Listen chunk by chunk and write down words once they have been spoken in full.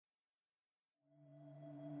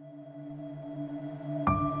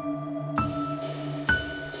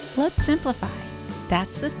Let's simplify.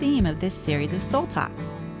 That's the theme of this series of Soul Talks.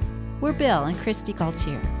 We're Bill and Christy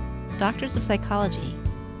Gaultier, doctors of psychology,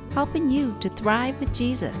 helping you to thrive with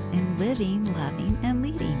Jesus in living, loving, and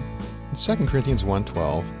leading. In 2 Corinthians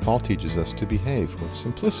 1:12, Paul teaches us to behave with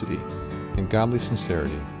simplicity and godly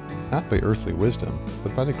sincerity, not by earthly wisdom,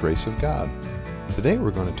 but by the grace of God. Today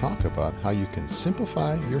we're going to talk about how you can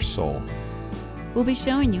simplify your soul. We'll be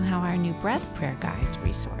showing you how our new Breath Prayer Guides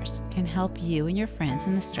resource can help you and your friends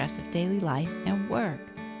in the stress of daily life and work,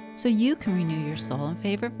 so you can renew your soul in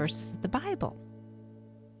favorite verses of the Bible.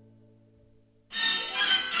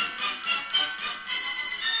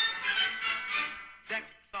 Deck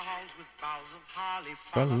the halls with boughs of holly.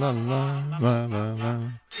 Fa la la la la la.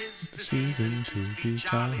 Tis the Season to be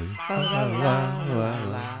jolly. Fa La la la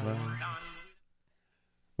la.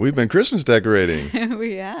 We've been Christmas decorating.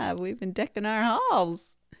 We have. We've been decking our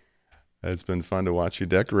halls. It's been fun to watch you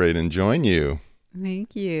decorate and join you.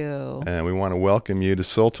 Thank you. And we want to welcome you to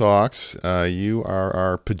Soul Talks. You are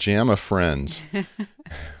our pajama friends.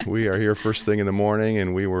 We are here first thing in the morning,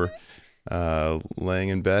 and we were laying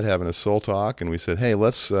in bed having a soul talk, and we said, hey,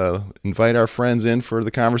 let's invite our friends in for the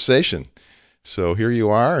conversation. So here you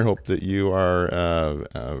are, and hope that you are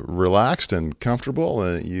relaxed and comfortable,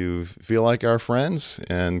 and you feel like our friends,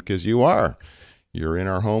 and because you are. You're in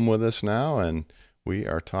our home with us now, and we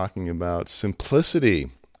are talking about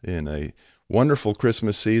simplicity in a wonderful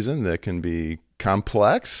Christmas season that can be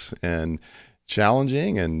complex and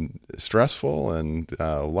challenging and stressful and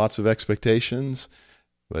lots of expectations.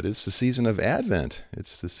 But it's the season of Advent.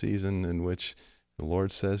 It's the season in which the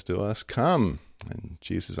Lord says to us, come, and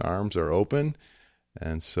Jesus' arms are open.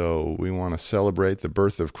 And so we want to celebrate the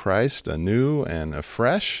birth of Christ anew and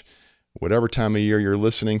afresh. Whatever time of year you're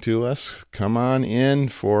listening to us, come on in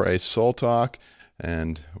for a soul talk,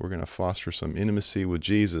 and we're going to foster some intimacy with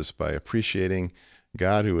Jesus by appreciating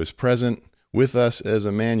God who is present with us as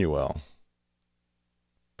Emmanuel.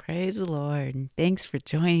 Praise the Lord, and thanks for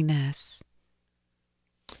joining us.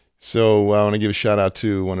 So I want to give a shout out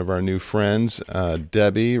to one of our new friends,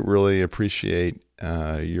 Debbie. Really appreciate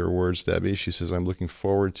your words, Debbie. She says, I'm looking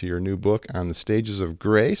forward to your new book on the stages of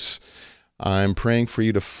grace. I'm praying for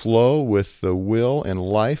you to flow with the will and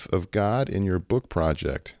life of God in your book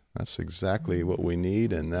project. That's exactly what we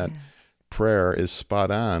need, and that prayer is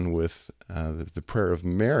spot on with the prayer of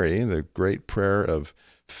Mary, the great prayer of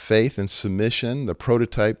faith and submission, the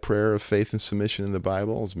prototype prayer of faith and submission in the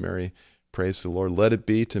Bible, as Mary praise the Lord. Let it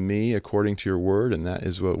be to me according to your word. And that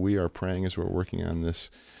is what we are praying as we're working on this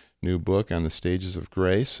new book on the stages of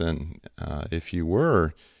grace. And if you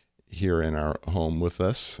were here in our home with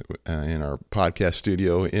us, in our podcast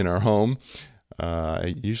studio in our home,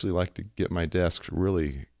 I usually like to get my desk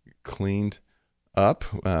really cleaned up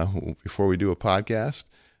before we do a podcast.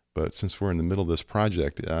 But since we're in the middle of this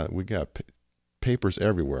project, we got papers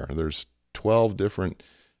everywhere. There's 12 different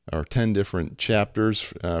or 10 different chapters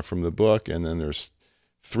from the book, and then there's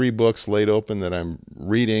 3 books laid open that I'm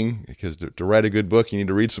reading, because to write a good book, you need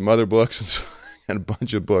to read some other books, and so I got a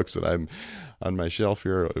bunch of books that I'm on my shelf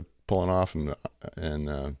here pulling off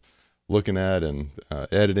and looking at and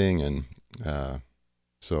editing, and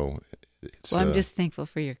so it's... Well, I'm just thankful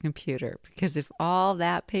for your computer, because if all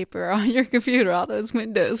that paper on your computer, all those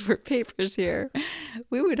windows were papers here,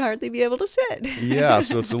 we would hardly be able to sit. Yeah,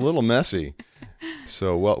 so it's a little messy.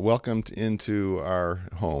 So welcome into our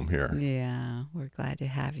home here. Yeah, we're glad to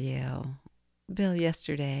have you. Bill,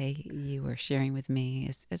 yesterday you were sharing with me,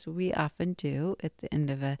 as we often do at the end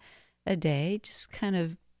of a day, just kind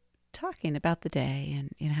of talking about the day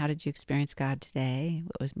and how did you experience God today?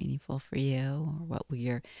 What was meaningful for you? Or what were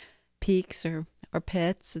your peaks or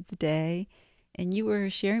pits of the day? And you were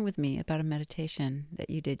sharing with me about a meditation that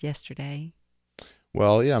you did yesterday.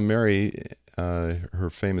 Well, yeah, Mary, her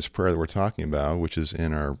famous prayer that we're talking about, which is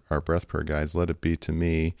in our breath prayer guides, let it be to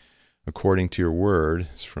me according to your word.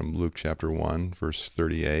 It's from Luke chapter 1, verse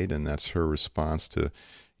 38, and that's her response to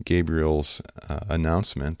Gabriel's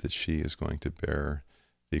announcement that she is going to bear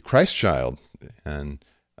the Christ child. And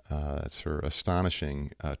that's her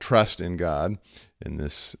astonishing trust in God in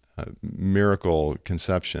this miracle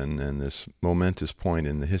conception and this momentous point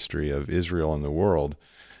in the history of Israel and the world.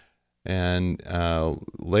 And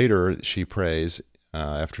later she prays,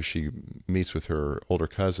 after she meets with her older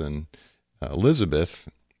cousin, Elizabeth,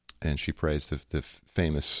 and she prays the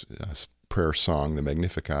famous prayer song, the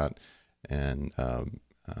Magnificat, and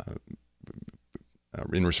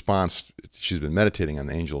in response, she's been meditating on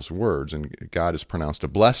the angel's words, and God has pronounced a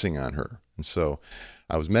blessing on her. And so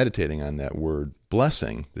I was meditating on that word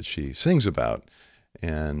blessing that she sings about,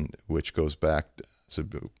 and which goes back It's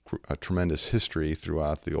a tremendous history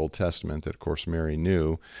throughout the Old Testament that, of course, Mary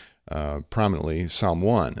knew prominently, Psalm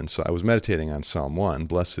 1. And so I was meditating on Psalm 1,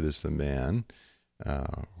 blessed is the man,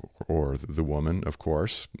 or the woman, of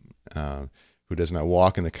course, who does not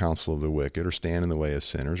walk in the counsel of the wicked, or stand in the way of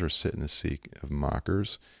sinners, or sit in the seat of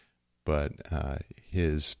mockers, but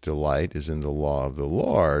his delight is in the law of the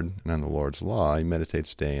Lord, and on the Lord's law he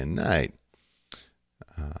meditates day and night.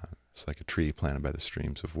 It's like a tree planted by the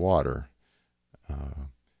streams of water,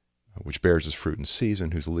 which bears its fruit in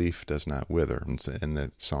season, whose leaf does not wither. And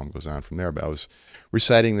the psalm goes on from there. But I was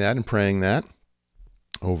reciting that and praying that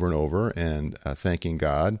over and over, and thanking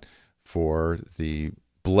God for the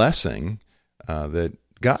blessing that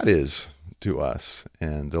God is to us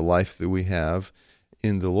and the life that we have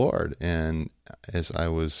in the Lord. And as I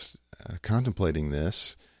was contemplating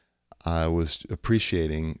this, I was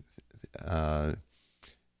appreciating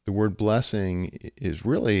the word blessing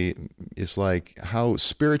is like how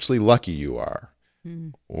spiritually lucky you are,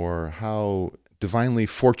 or how divinely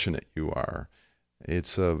fortunate you are.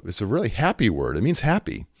 It's a really happy word. It means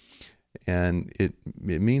happy, and it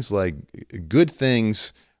means like good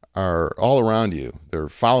things are all around you. They're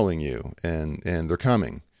following you, and they're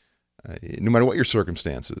coming, no matter what your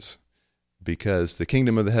circumstances, because the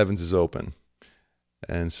kingdom of the heavens is open.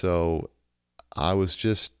 And so I was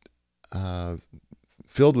just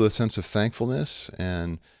filled with a sense of thankfulness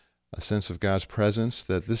and a sense of God's presence,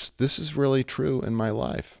 that this is really true in my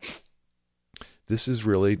life. This is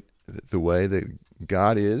really the way that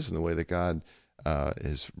God is, and the way that God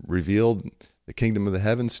has revealed the kingdom of the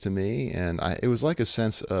heavens to me. And it was like a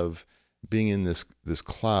sense of being in this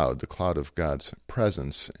cloud, the cloud of God's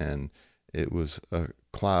presence. And it was a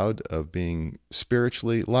cloud of being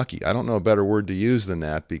spiritually lucky. I don't know a better word to use than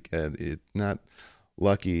that, because it's not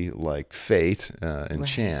lucky like fate and Right.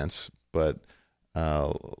 chance, but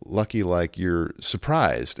lucky like you're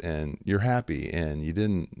surprised and you're happy and you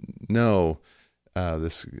didn't know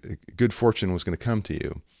this good fortune was going to come to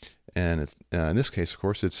you. And in this case, of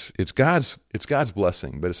course, it's God's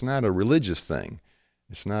blessing, but it's not a religious thing.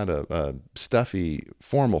 It's not a stuffy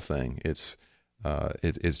formal thing. It's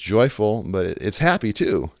joyful, but it's happy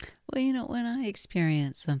too. Well, when I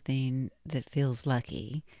experience something that feels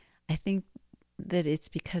lucky, I think that it's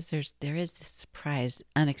because there is this surprise,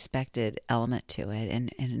 unexpected element to it,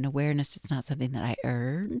 and an awareness it's not something that I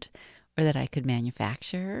earned or that I could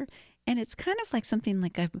manufacture. And it's kind of like something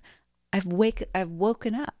like I've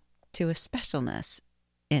woken up to a specialness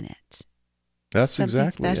in it. That's something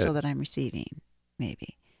exactly special it. that I'm receiving,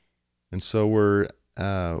 maybe. And so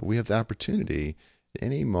we have the opportunity at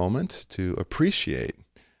any moment to appreciate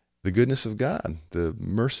the goodness of God, the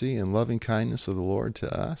mercy and loving kindness of the Lord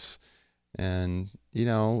to us. And,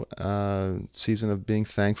 season of being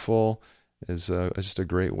thankful is just a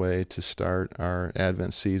great way to start our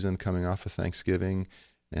Advent season coming off of Thanksgiving.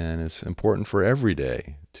 And it's important for every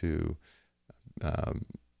day to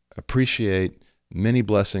appreciate many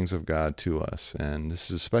blessings of God to us. And this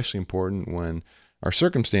is especially important when our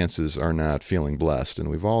circumstances are not feeling blessed. And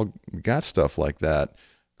we've all got stuff like that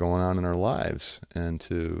going on in our lives. And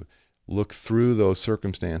to look through those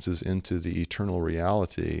circumstances into the eternal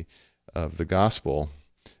reality of the gospel,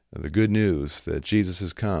 the good news that Jesus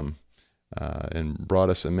has come and brought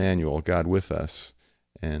us Emmanuel, God with us,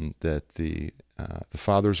 and that the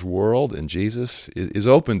Father's world and Jesus is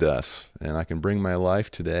open to us, and I can bring my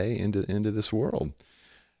life today into this world.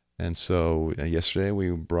 And so yesterday we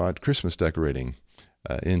brought Christmas decorating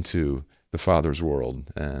into the Father's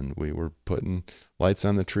world, and we were putting lights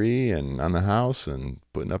on the tree and on the house and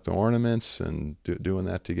putting up the ornaments and doing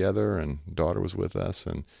that together, and daughter was with us.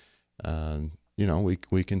 And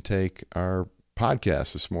we can take our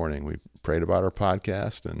podcast this morning. We prayed about our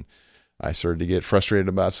podcast, and I started to get frustrated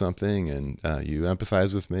about something, and you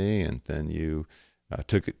empathized with me, and then you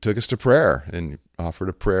took us to prayer and offered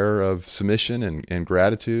a prayer of submission and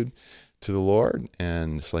gratitude to the Lord.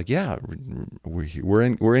 And it's like, yeah,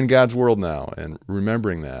 we're in God's world now, and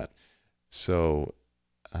remembering that. So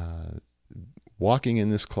walking in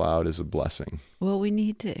this cloud is a blessing. Well, we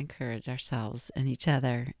need to encourage ourselves and each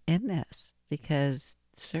other in this, because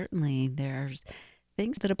certainly there's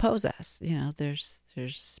things that oppose us. There's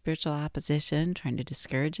spiritual opposition trying to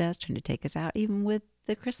discourage us, trying to take us out, even with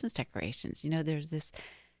the Christmas decorations. There's this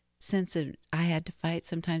sense of, I had to fight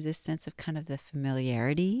sometimes this sense of kind of the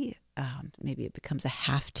familiarity. Maybe it becomes a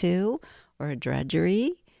have to or a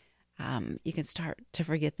drudgery. You can start to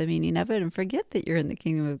forget the meaning of it and forget that you're in the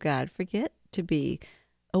kingdom of God. Forget to be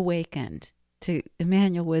awakened to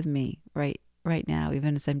Emmanuel with me right now,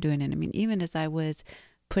 even as I'm doing it. I mean, even as I was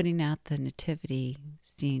putting out the nativity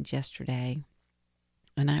scenes yesterday,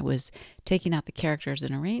 and I was taking out the characters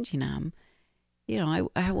and arranging them,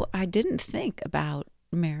 I didn't think about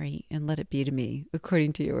Mary and let it be to me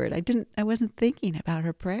according to your word. I wasn't thinking about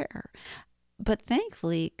her prayer. But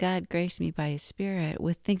thankfully, God graced me by his Spirit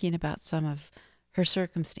with thinking about some of her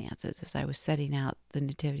circumstances as I was setting out the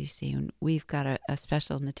nativity scene. We've got a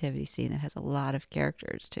special nativity scene that has a lot of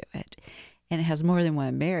characters to it. And it has more than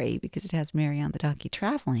one Mary, because it has Mary on the donkey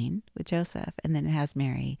traveling with Joseph, and then it has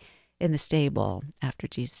Mary in the stable after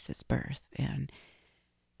Jesus' birth. And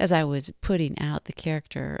as I was putting out the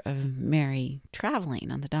character of Mary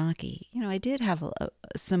traveling on the donkey, I did have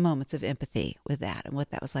some moments of empathy with that and what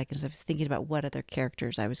that was like. As I was thinking about what other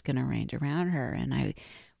characters I was going to arrange around her. And I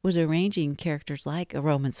was arranging characters like a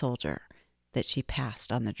Roman soldier that she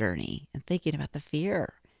passed on the journey, and thinking about the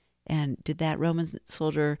fear. And did that Roman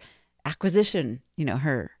soldier acquisition,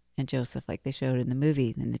 her and Joseph, like they showed in the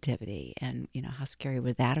movie, The Nativity? And, how scary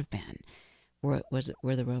would that have been? Were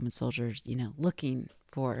the Roman soldiers, looking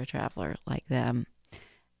for a traveler like them?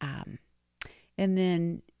 And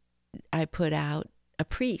then I put out a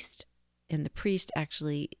priest, and the priest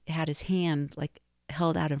actually had his hand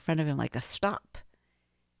held out in front of him like a stop.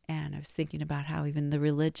 And I was thinking about how even the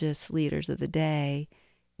religious leaders of the day,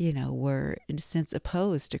 were in a sense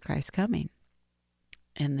opposed to Christ's coming.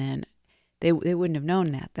 And then they wouldn't have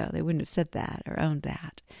known that, though. They wouldn't have said that or owned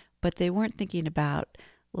that. But they weren't thinking about,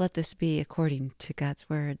 let this be according to God's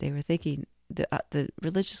word. They were thinking, the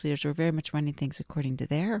religious leaders were very much running things according to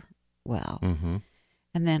their will. Mm-hmm.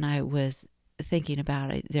 And then I was thinking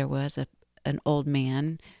about it. There was an old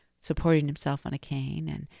man supporting himself on a cane,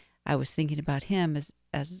 and I was thinking about him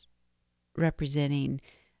as representing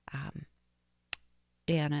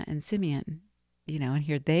Anna and Simeon, and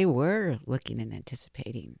here they were looking and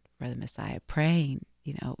anticipating for the Messiah, praying,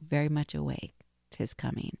 very much awake to his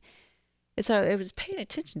coming. And so I was paying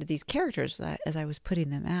attention to these characters as I was putting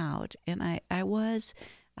them out, and I was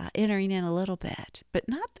entering in a little bit, but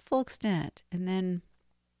not the full extent. And then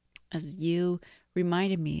as you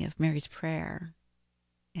reminded me of Mary's prayer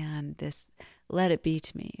and this, let it be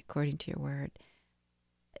to me according to your word,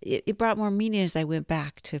 it brought more meaning as I went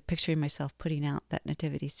back to picturing myself putting out that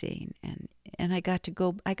nativity scene. And I got a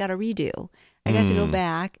redo. I got to go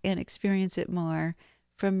back and experience it more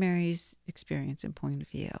from Mary's experience and point of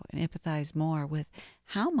view, and empathize more with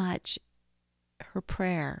how much her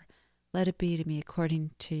prayer, let it be to me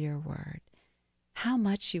according to your word, how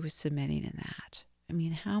much she was submitting in that. I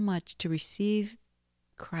mean, how much to receive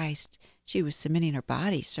Christ, she was submitting her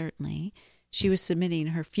body, certainly. She was submitting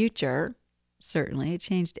her future, certainly. It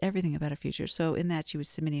changed everything about her future. So in that, she was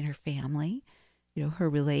submitting her family, her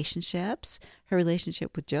relationships, her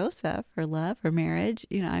relationship with Joseph, her love, her marriage.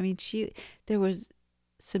 There was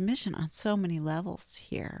submission on so many levels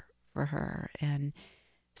here for her. And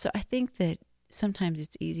so I think that sometimes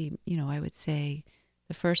it's easy, I would say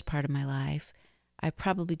the first part of my life, I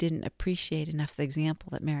probably didn't appreciate enough the example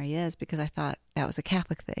that Mary is, because I thought that was a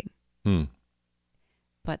Catholic thing.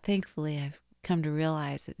 But thankfully I've come to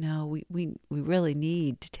realize that no, we really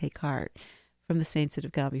need to take heart from the saints that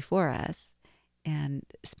have gone before us and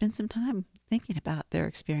spend some time thinking about their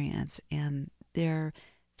experience and their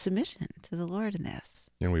submission to the Lord in this.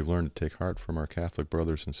 And we've learned to take heart from our Catholic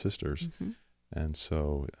brothers and sisters. Mm-hmm. And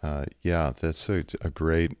so, that's a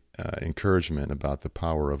great encouragement about the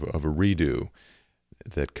power of a redo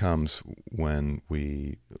that comes when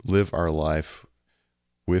we live our life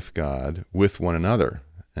with God, with one another.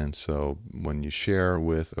 And so when you share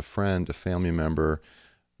with a friend, a family member,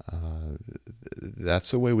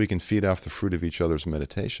 that's a way we can feed off the fruit of each other's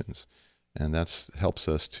meditations. And that helps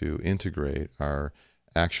us to integrate our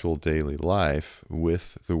actual daily life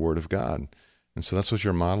with the Word of God. And so that's what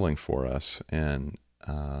you're modeling for us. And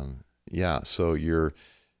so your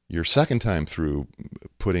second time through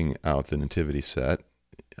putting out the nativity set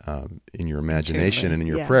in your imagination and in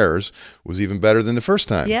your prayers was even better than the first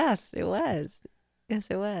time. Yes, it was.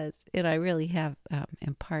 And I really have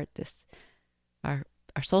in part our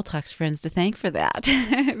Soul Talks friends to thank for that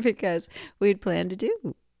because we'd planned to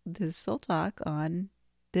do this Soul Talk on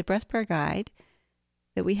the breast prayer guide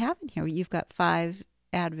that we have in here. You've got 5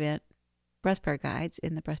 Advent breast prayer guides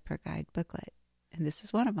in the breast prayer guide booklet, and this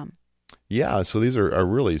is one of them. Yeah, so these are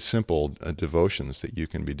really simple devotions that you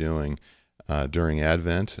can be doing during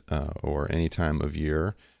Advent or any time of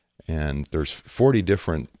year. And there's 40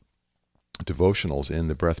 different devotionals in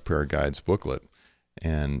the breast prayer guides booklet,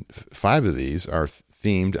 and 5 of these are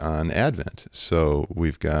themed on Advent. So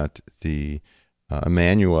we've got the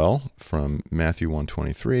Emmanuel from Matthew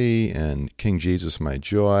 1:23, and King Jesus, my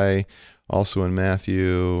joy, also in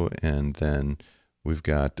Matthew, and then We've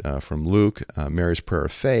got from Luke, Mary's prayer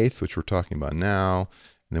of faith, which we're talking about now.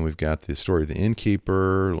 And then we've got the story of the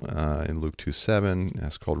innkeeper in Luke 2:7.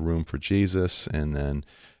 That's called Room for Jesus. And then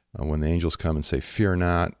when the angels come and say, fear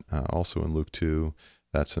not, also in Luke 2,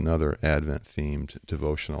 that's another Advent-themed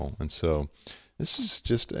devotional. And so this is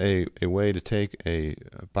just a way to take a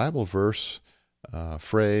Bible verse,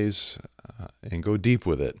 phrase, and go deep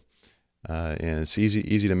with it. And it's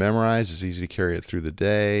easy to memorize. It's easy to carry it through the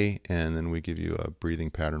day. And then we give you a breathing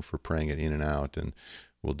pattern for praying it in and out. And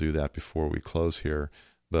we'll do that before we close here.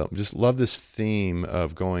 But just love this theme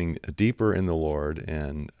of going deeper in the Lord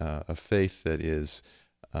and a faith that is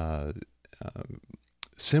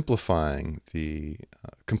simplifying the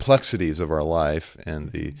complexities of our life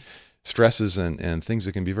and the stresses and things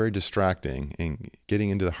that can be very distracting, and getting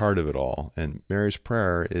into the heart of it all. And Mary's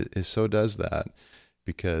prayer is so does that,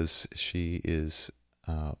 because she is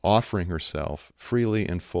offering herself freely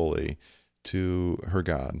and fully to her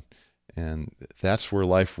God. And that's where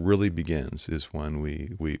life really begins, is when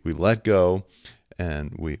we let go,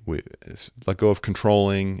 and we let go of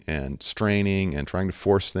controlling and straining and trying to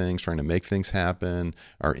force things, trying to make things happen,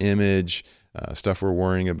 our image, stuff we're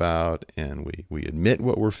worrying about, and we admit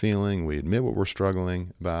what we're feeling, we admit what we're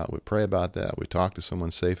struggling about, we pray about that, we talk to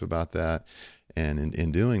someone safe about that. And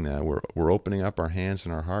in doing that, we're opening up our hands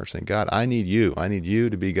and our hearts, saying, God, I need you. I need you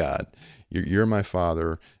to be God. You're my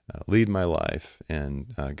Father. Lead my life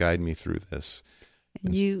and guide me through this.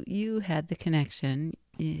 You had the connection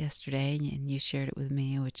yesterday, and you shared it with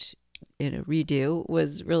me, which in a redo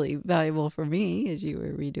was really valuable for me as you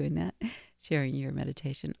were redoing that, sharing your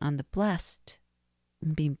meditation on the blessed,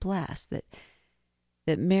 being blessed,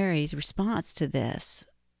 that Mary's response to this,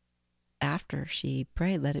 after she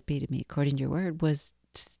prayed, let it be to me according to your word, was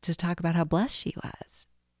to talk about how blessed she was.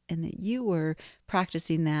 And that you were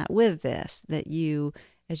practicing that with this, that you,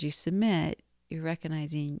 as you submit, you're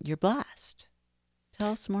recognizing you're blessed.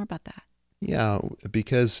 Tell us more about that. Yeah,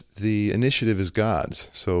 because the initiative is God's.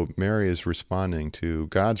 So Mary is responding to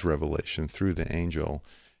God's revelation through the angel,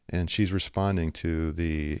 and she's responding to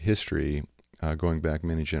the history going back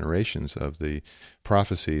many generations of the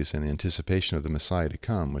prophecies and the anticipation of the Messiah to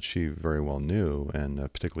come, which she very well knew, and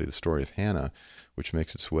particularly the story of Hannah, which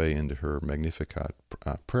makes its way into her Magnificat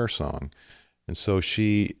prayer song. And so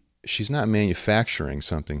she's not manufacturing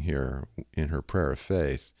something here in her prayer of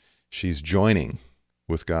faith. She's joining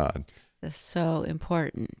with God. That's so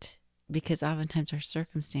important, because oftentimes our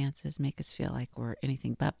circumstances make us feel like we're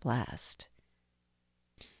anything but blessed.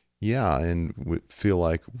 Yeah, and we feel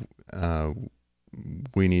like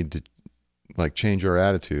we need to change our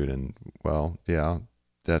attitude. And well, yeah,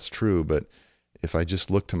 that's true. But if I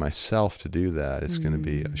just look to myself to do that, it's going to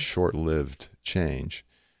be a short-lived change.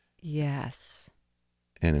 Yes.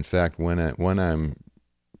 And in fact, when I'm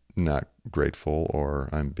not grateful or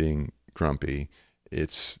I'm being grumpy,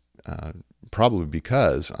 it's probably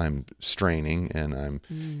because I'm straining and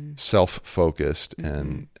I'm self-focused,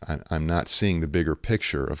 and I'm not seeing the bigger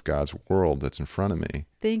picture of God's world that's in front of me.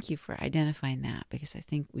 Thank you for identifying that, because I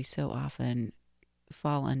think we so often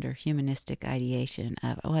fall under humanistic ideation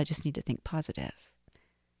of, I just need to think positive.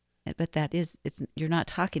 But you're not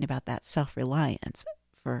talking about that self-reliance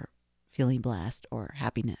for feeling blessed or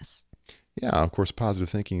happiness. Yeah, of course, positive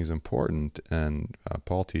thinking is important, and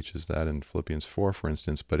Paul teaches that in Philippians 4, for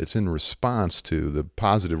instance, but it's in response to the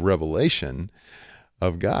positive revelation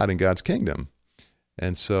of God and God's kingdom.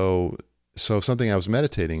 And so something I was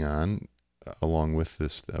meditating on, along with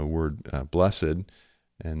this word blessed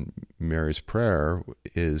and Mary's prayer,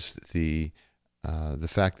 is the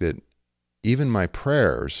fact that even my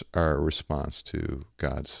prayers are a response to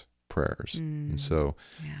God's prayers. And so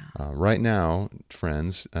right now,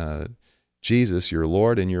 friends, Jesus, your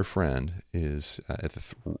Lord and your friend, is at the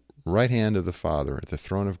right hand of the Father at the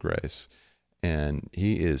throne of grace, and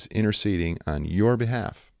he is interceding on your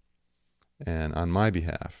behalf and on my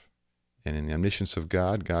behalf. And in the omniscience of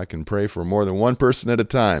God, God can pray for more than one person at a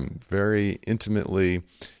time, very intimately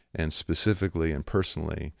and specifically and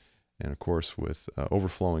personally, and of course with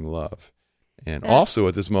overflowing love. And also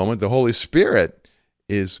at this moment, the Holy Spirit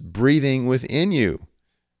is breathing within you,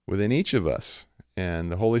 within each of us.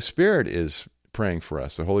 And the Holy Spirit is praying for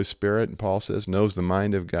us. The Holy Spirit, Paul says, knows the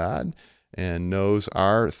mind of God and knows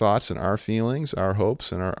our thoughts and our feelings, our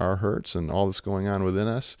hopes and our hurts and all that's going on within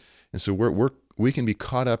us. And so we can be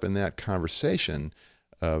caught up in that conversation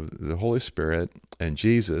of the Holy Spirit and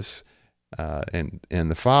Jesus and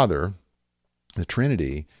the Father, the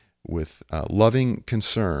Trinity, with loving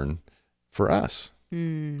concern for us.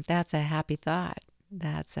 That's a happy thought.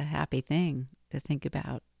 That's a happy thing to think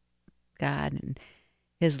about. God and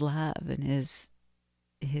his love and his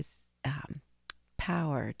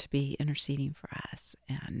power to be interceding for us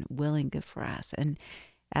and willing good for us. And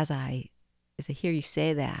as I hear you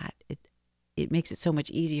say that, it makes it so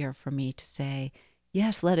much easier for me to say,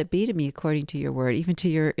 yes, let it be to me according to your word, even to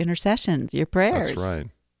your intercessions, your prayers. That's right.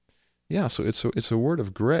 Yeah, so it's a word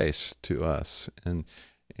of grace to us, and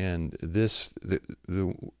this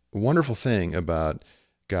the wonderful thing about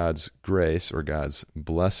God's grace or God's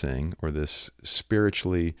blessing or this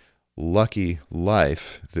spiritually lucky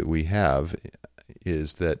life that we have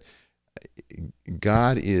is that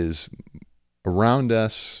God is around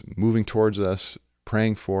us, moving towards us,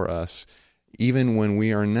 praying for us, even when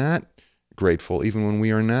we are not grateful, even when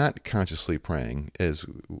we are not consciously praying,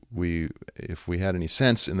 if we had any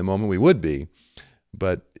sense in the moment, we would be.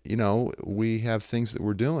 But, we have things that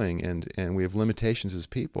we're doing and we have limitations as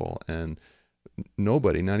people. And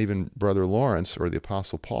nobody, not even Brother Lawrence or the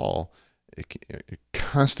Apostle Paul,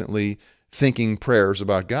 constantly thinking prayers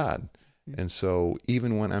about God. And so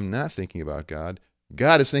even when I'm not thinking about God,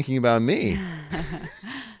 God is thinking about me.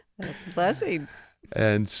 That's a blessing.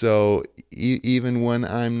 And so even when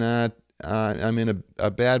I'm not, I'm in a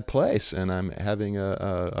bad place and I'm having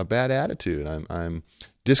a bad attitude, I'm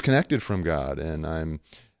disconnected from God, and I'm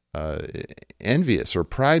envious or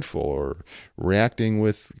prideful or reacting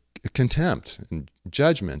with contempt and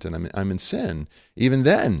judgment, and I'm in sin. Even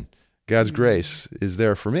then, God's grace is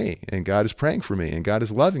there for me, and God is praying for me, and God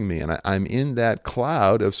is loving me, and I'm in that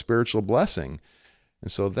cloud of spiritual blessing.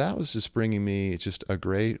 And so that was just bringing me just a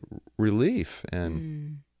great relief.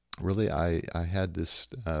 And really, I had this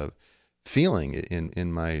feeling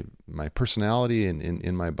in my personality and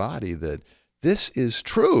in my body that this is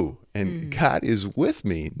true, and God is with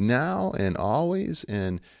me now and always,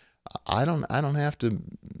 and I don't have to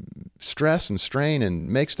stress and strain and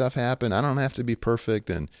make stuff happen. I don't have to be perfect.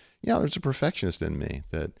 And there's a perfectionist in me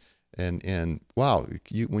that, and wow,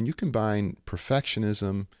 when you combine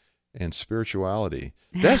perfectionism and spirituality,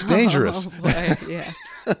 that's dangerous. Oh, boy, yes.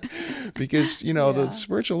 Because the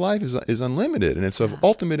spiritual life is unlimited, and it's of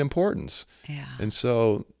ultimate importance. Yeah. And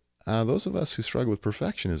so those of us who struggle with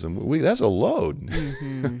perfectionism, that's a load.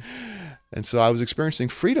 And so I was experiencing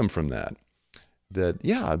freedom from that.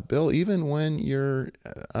 That, Bill, even when you're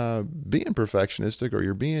being perfectionistic or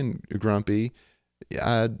you're being grumpy,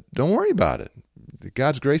 don't worry about it.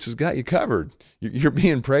 God's grace has got you covered. You're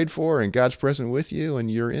being prayed for, and God's present with you,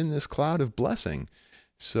 and you're in this cloud of blessing.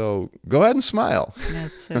 So go ahead and smile.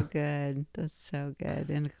 That's so good. That's so good.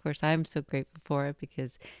 And of course, I'm so grateful for it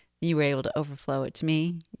because you were able to overflow it to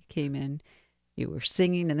me. You came in, you were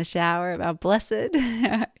singing in the shower about blessed.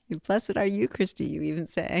 Blessed are you, Christy, you even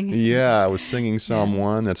sang. Yeah, I was singing Psalm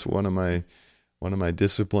 1. That's one of my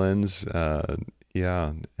disciplines. And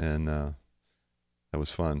that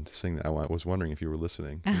was fun to sing that. I was wondering if you were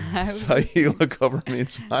listening. So you look over at me and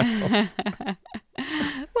smile.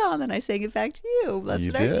 Well, and then I sang it back to you.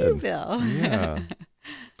 Blessed are you, Bill. Yeah.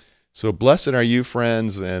 So blessed are you,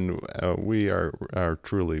 friends, and we are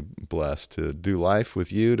truly blessed to do life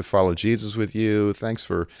with you, to follow Jesus with you. Thanks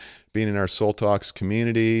for being in our Soul Talks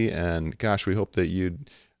community, and gosh, we hope that you'd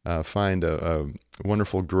find a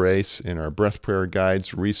wonderful grace in our Breath Prayer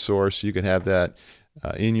Guides resource. You can have that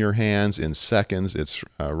in your hands in seconds. It's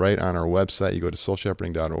right on our website. You go to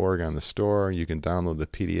soulshepherding.org on the store. You can download the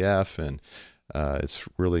PDF, and it's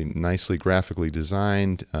really nicely graphically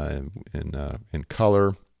designed in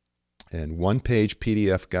color. And one-page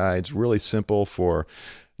PDF guides, really simple for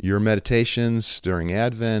your meditations during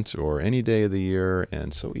Advent or any day of the year,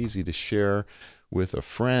 and so easy to share with a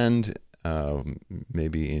friend,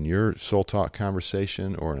 maybe in your Soul Talk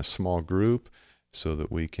conversation or in a small group, so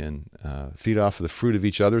that we can feed off of the fruit of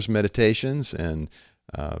each other's meditations and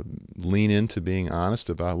lean into being honest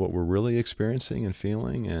about what we're really experiencing and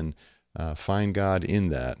feeling, and find God in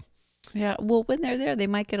that. Yeah, well, when they're there, they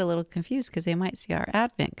might get a little confused because they might see our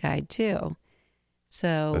Advent guide too.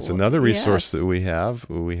 So that's another resource that we have.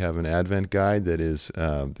 We have an Advent guide that is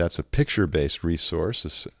that's a picture-based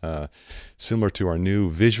resource, similar to our new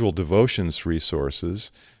visual devotions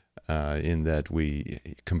resources, in that we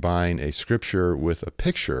combine a scripture with a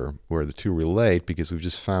picture where the two relate, because we've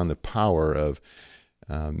just found the power of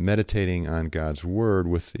meditating on God's Word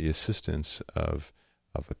with the assistance of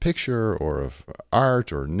a picture or of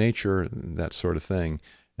art or nature, that sort of thing.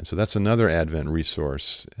 And so that's another Advent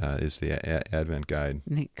resource, is the Advent guide.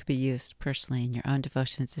 And it could be used personally in your own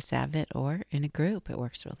devotions this Advent or in a group. It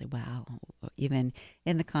works really well. Even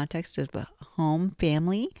in the context of a home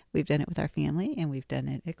family, we've done it with our family, and we've done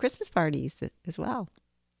it at Christmas parties as well.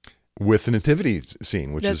 With the nativity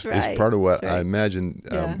scene, which is part of what I imagine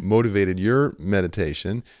motivated your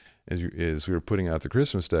meditation. as we were putting out the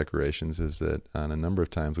Christmas decorations, is that on a number of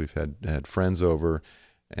times we've had friends over,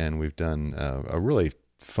 and we've done a really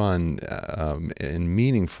fun and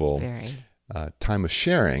meaningful Very. time of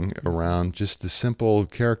sharing around just the simple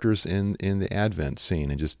characters in the Advent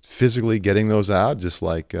scene, and just physically getting those out, just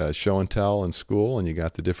like show and tell in school. And you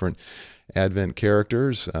got the different Advent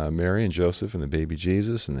characters, Mary and Joseph and the baby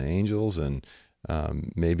Jesus and the angels, and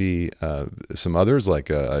maybe some others like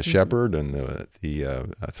a shepherd and the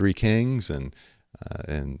three kings and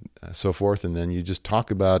so forth. And then you just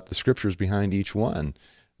talk about the scriptures behind each one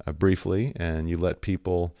briefly, and you let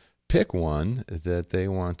people pick one that they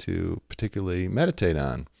want to particularly meditate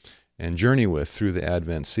on and journey with through the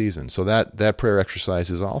Advent season. So that prayer exercise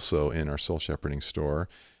is also in our Soul Shepherding store.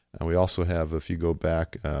 We also have, if you go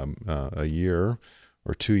back a year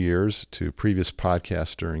or 2 years to previous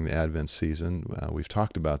podcasts during the Advent season, we've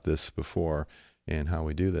talked about this before and how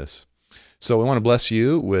we do this. So we want to bless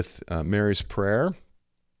you with Mary's prayer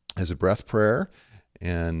as a breath prayer,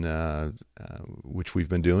 and which we've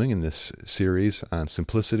been doing in this series on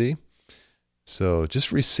simplicity. So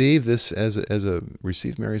just receive this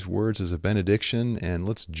receive Mary's words as a benediction, and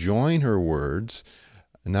let's join her words,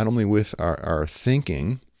 not only with our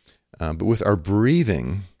thinking, but with our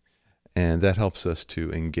breathing, and that helps us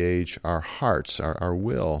to engage our hearts, our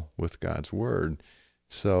will with God's word.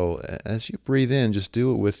 So as you breathe in, just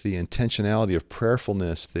do it with the intentionality of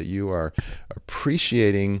prayerfulness, that you are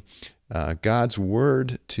appreciating God's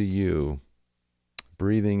word to you.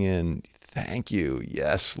 Breathing in, thank you,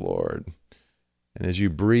 yes, Lord. And as you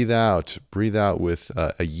breathe out with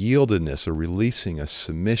a yieldedness, a releasing, a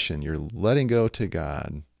submission. You're letting go to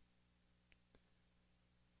God.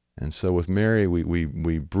 And so with Mary, we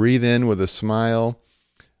breathe in with a smile,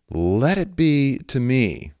 let it be to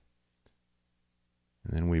me.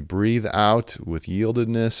 And then we breathe out with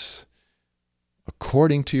yieldedness,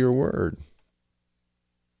 according to your word.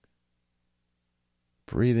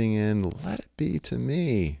 Breathing in, let it be to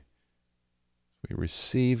me. We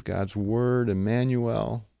receive God's word,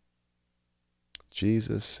 Emmanuel,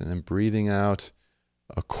 Jesus, and then breathing out,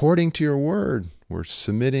 according to your word. We're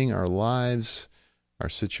submitting our lives, our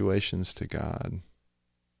situations to God.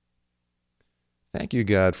 Thank you,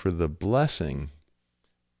 God, for the blessing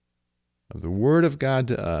of the word of God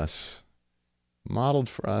to us, modeled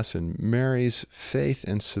for us in Mary's faith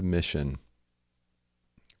and submission.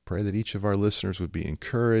 Pray that each of our listeners would be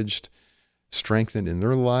encouraged, strengthened in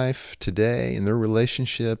their life today, in their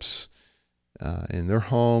relationships, in their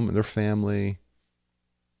home, in their family.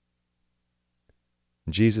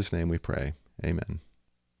 In Jesus' name we pray. Amen.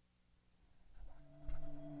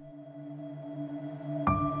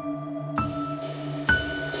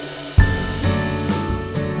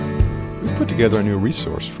 We've put together a new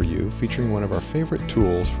resource for you featuring one of our favorite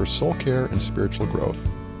tools for soul care and spiritual growth.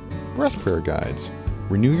 Breath Prayer Guides.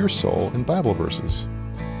 Renew your soul in Bible verses.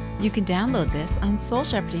 You can download this on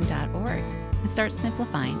soulshepherding.org and start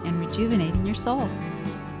simplifying and rejuvenating your soul.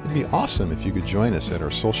 It'd be awesome if you could join us at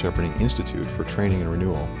our Soul Shepherding Institute for Training and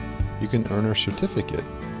Renewal. You can earn our certificate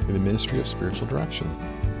in the Ministry of Spiritual Direction.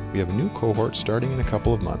 We have a new cohort starting in a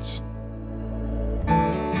couple of months.